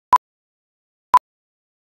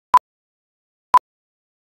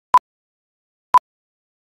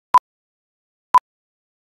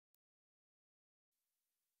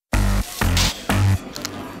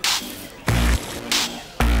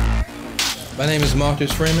My name is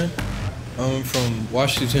Markus Freeman. I'm from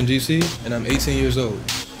Washington, D.C., and I'm 18 years old.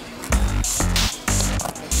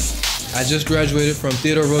 I just graduated from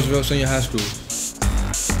Roosevelt High School.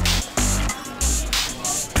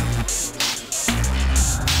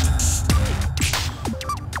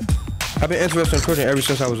 I've been interested in cooking ever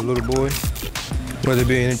since I was a little boy, whether it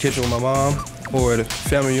be in the kitchen with my mom or at a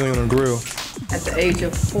family reunion on the grill. At the age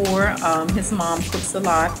of 4, his mom cooks a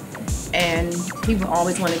lot, and he would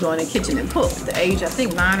always want to go in the kitchen and cook. At the age, I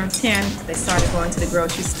think 9 or 10, they started going to the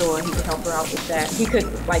grocery store, and he would help her out with that. He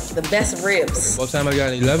cooked like the best ribs. By the time I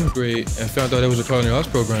got in 11th grade and found out there was a culinary arts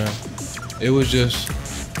program, it was just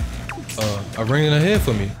a ring in the head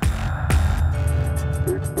for me.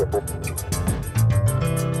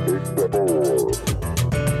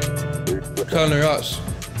 Culinary arts,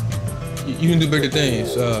 you can do bigger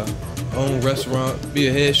things. Own restaurant, be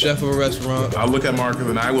a head chef of a restaurant. I'll look at Markus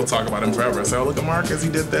and I will talk about him forever. So I'll look at Markus, he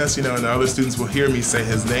did this, you know, and the other students will hear me say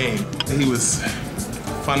his name. He was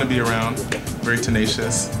fun to be around, very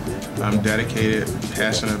tenacious, dedicated,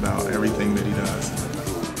 passionate about everything that he does.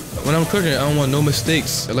 When I'm cooking, I don't want no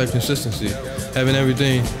mistakes. I like consistency, having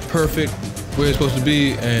everything perfect, where it's supposed to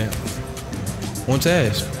be, and on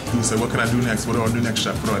task. He said, what can I do next? What do I do next,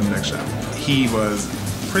 chef? What do I do next, chef? He was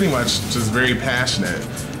pretty much just very passionate,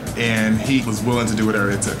 and he was willing to do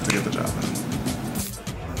whatever it took to get the job done.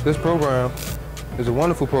 This program is a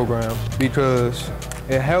wonderful program because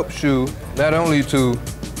it helps you not only to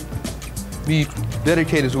be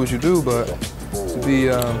dedicated to what you do, but to be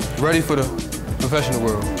ready for the professional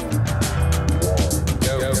world.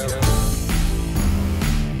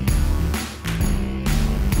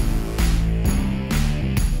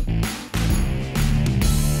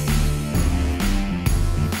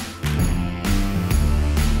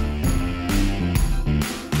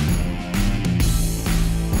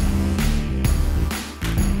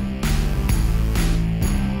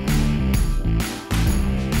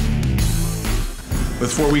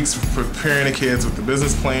 With 4 weeks preparing the kids with the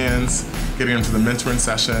business plans, getting them to the mentoring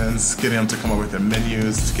sessions, getting them to come up with their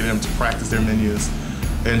menus, getting them to practice their menus,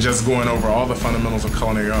 and just going over all the fundamentals of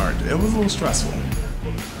culinary art. It was a little stressful.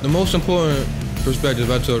 The most important perspective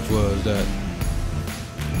I took was that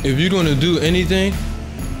if you're going to do anything,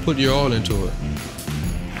 put your all into it.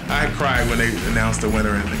 I cried when they announced the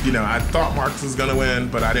winner, and you know, I thought Markus was going to win,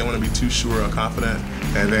 but I didn't want to be too sure or confident.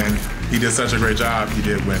 And then he did such a great job, he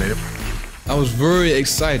did win it. I was very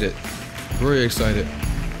excited, very excited.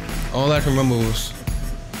 All I can remember was,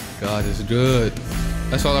 God is good.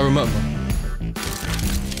 That's all I remember.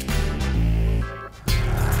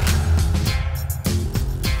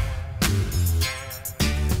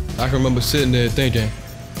 I can remember sitting there thinking,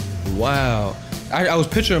 wow. I was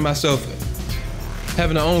picturing myself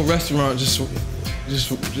having our own restaurant, just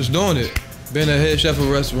doing it. Being a head chef of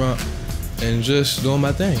a restaurant and just doing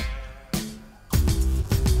my thing.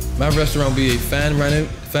 My restaurant will be a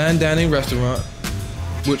fine dining restaurant,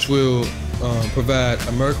 which will provide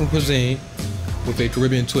American cuisine with a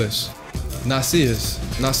Caribbean twist. Nasia's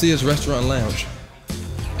Restaurant and Lounge.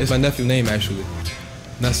 It's my nephew's name, actually.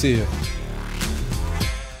 Nasia.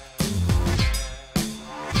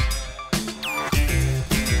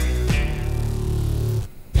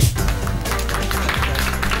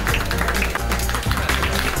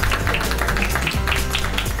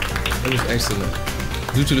 It was excellent.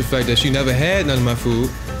 Due to the fact that she never had none of my food,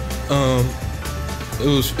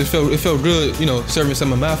 it felt good, you know, serving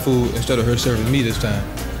some of my food instead of her serving me this time.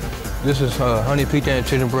 This is honey pecan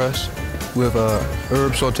chicken breast with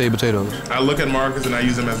herb sauteed potatoes. I look at Markus and I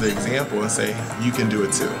use him as an example and say, you can do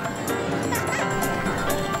it too.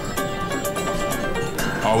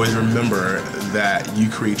 Always remember that you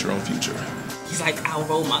create your own future. He's like our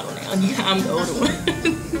role model now. I'm the older one.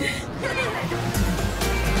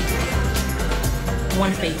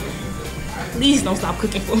 One favor. Please don't stop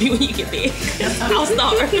cooking for me when you get there. I'll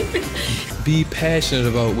starve. Be passionate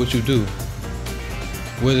about what you do.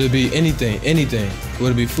 Whether it be anything.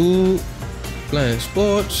 Whether it be food, playing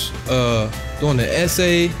sports, doing an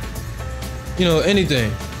essay, you know, anything.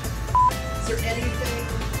 Is there anything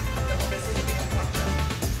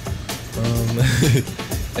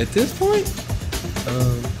that At this point,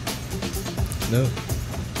 no.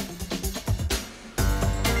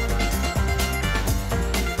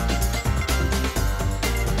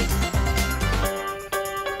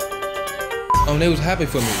 They was happy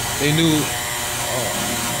for me. They knew.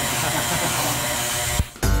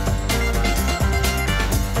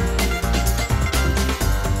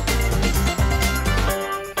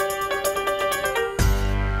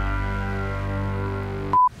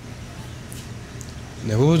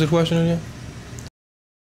 Now, what was the question again?